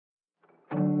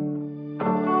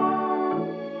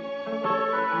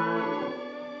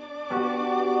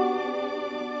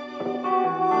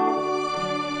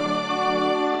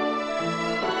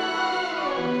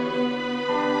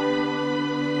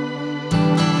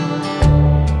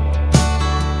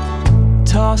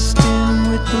lost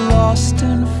in with the lost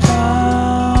and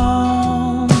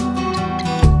found,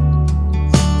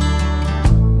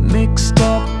 mixed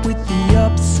up with the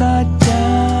upside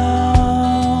downs.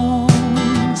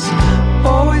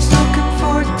 Always looking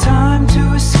for a time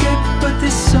to escape, but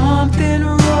there's something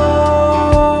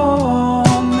wrong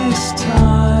this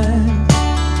time.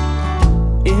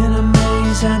 In a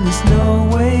maze and there's no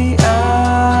way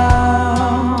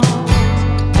out.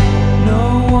 No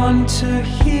one to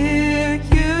hear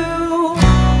you,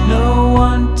 no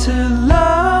one to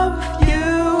love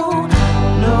you,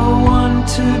 no one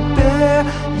to bear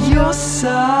your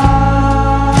sides,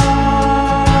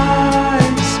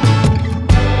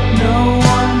 no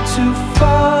one to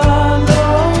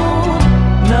follow,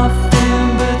 nothing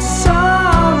but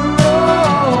sorrow.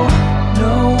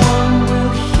 No one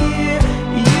will hear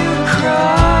you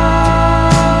cry.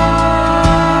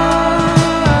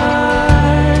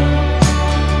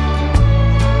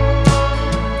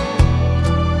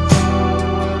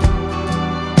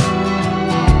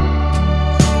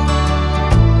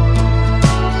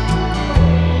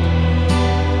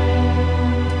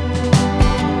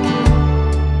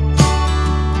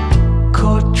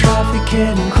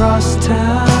 Heading across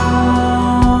town,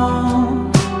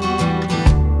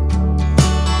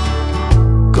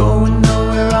 going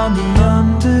nowhere on the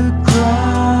underground.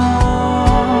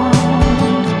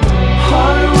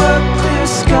 Hard work, clear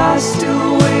skies,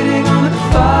 still waiting on the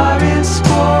firing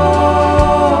squad.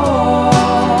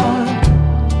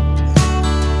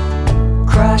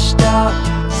 Crashed out,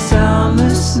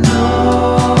 soundless noise,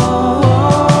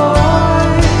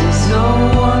 no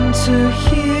one to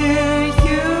hear.